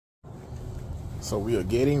So we are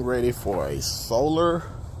getting ready for a solar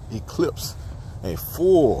eclipse, a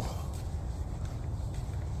full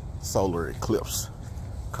solar eclipse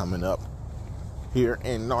coming up here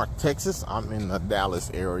in North Texas. I'm in the Dallas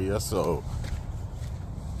area, so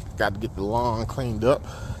got to get the lawn cleaned up.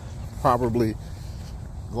 Probably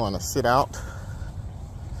going to sit out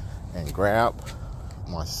and grab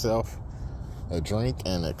myself a drink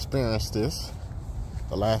and experience this.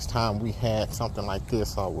 The last time we had something like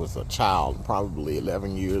this, I was a child, probably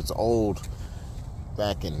 11 years old,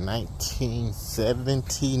 back in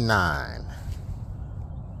 1979.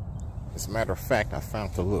 As a matter of fact, I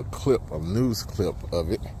found a little clip, a news clip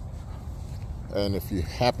of it. And if you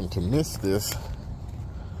happen to miss this,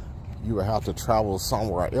 you will have to travel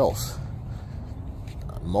somewhere else.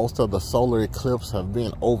 Most of the solar eclipse have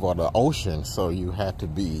been over the ocean, so you had to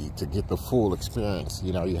get the full experience,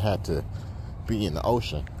 you had to be in the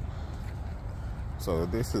ocean. So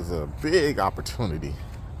this is a big opportunity.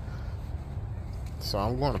 So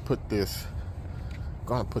I'm going to put this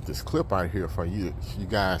clip out here for you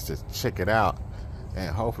guys to check it out,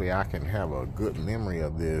 and hopefully I can have a good memory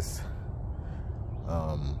of this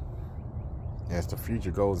as the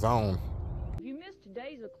future goes on. If you missed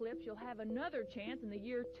today's eclipse, you'll have another chance in the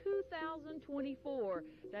year 2024.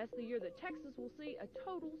 That's the year that Texas will see a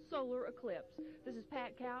total solar eclipse. This is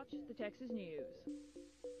Pat Couch, the Texas News.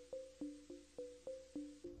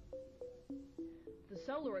 The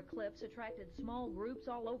solar eclipse attracted small groups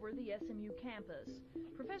all over the SMU campus.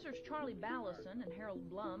 Professors Charlie Ballison and Harold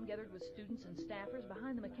Blum gathered with students and staffers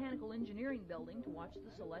behind the Mechanical Engineering Building to watch the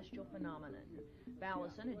celestial phenomenon.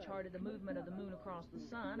 Ballison had charted the movement of the moon across the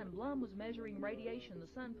sun, and Blum was measuring radiation the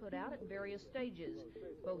sun put out at various stages.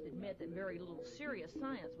 Both admit that very little serious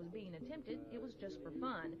science was being attempted. It was just for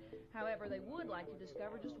fun. However, they would like to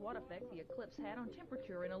discover just what effect the eclipse had on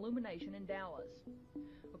temperature and illumination in Dallas.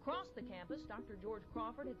 Across the campus, Dr. George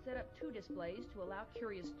Crawford had set up 2 displays to allow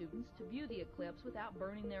curious students to view the eclipse without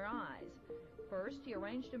burning their eyes. First, he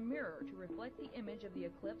arranged a mirror to reflect the image of the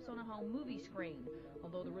eclipse on a home movie screen,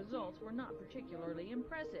 although the results were not particularly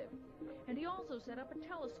impressive. And he also set up a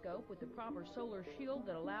telescope with the proper solar shield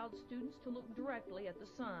that allowed students to look directly at the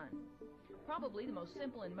sun. Probably the most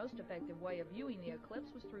simple and most effective way of viewing the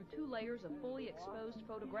eclipse was through 2 layers of fully exposed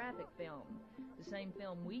photographic film, the same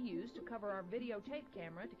film we use to cover our videotape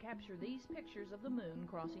camera to capture these pictures of the moon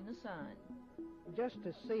crossing the sun. Just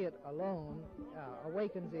to see it alone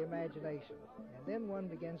awakens the imagination, and then one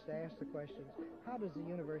begins to ask the questions, how does the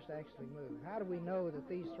universe actually move? How do we know that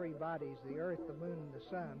these 3 bodies, the Earth, the Moon, and the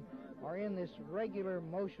Sun, are in this regular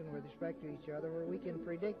motion with respect to each other, where we can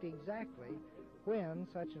predict exactly when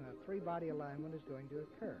such a 3-body alignment is going to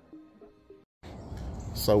occur?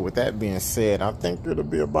 So with that being said, I think it'll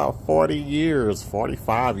be about 40 years,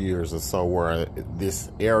 45 years or so, where this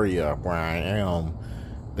area where I am,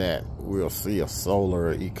 that we'll see a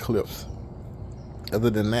solar eclipse. Other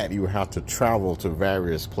than that, you have to travel to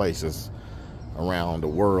various places around the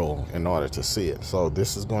world in order to see it. So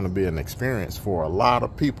this is going to be an experience for a lot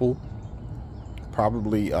of people.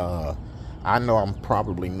 Probably, I know I'm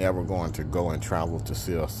probably never going to go and travel to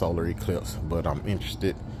see a solar eclipse, but I'm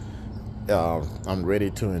interested. I'm ready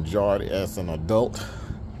to enjoy it as an adult,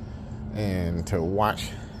 and to watch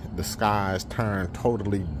the skies turn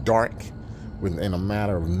totally dark within a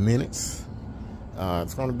matter of minutes.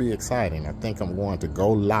 It's going to be exciting. I think I'm going to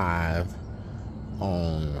go live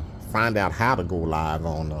find out how to go live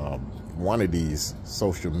on one of these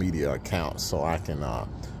social media accounts, so I can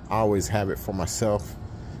always have it for myself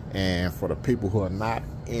and for the people who are not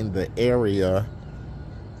in the area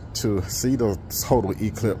to see the total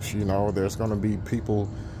eclipse. There's going to be people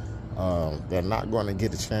that are not going to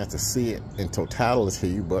get a chance to see it in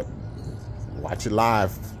totality, but watch it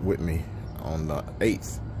live with me on the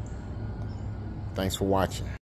 8th. Thanks for watching.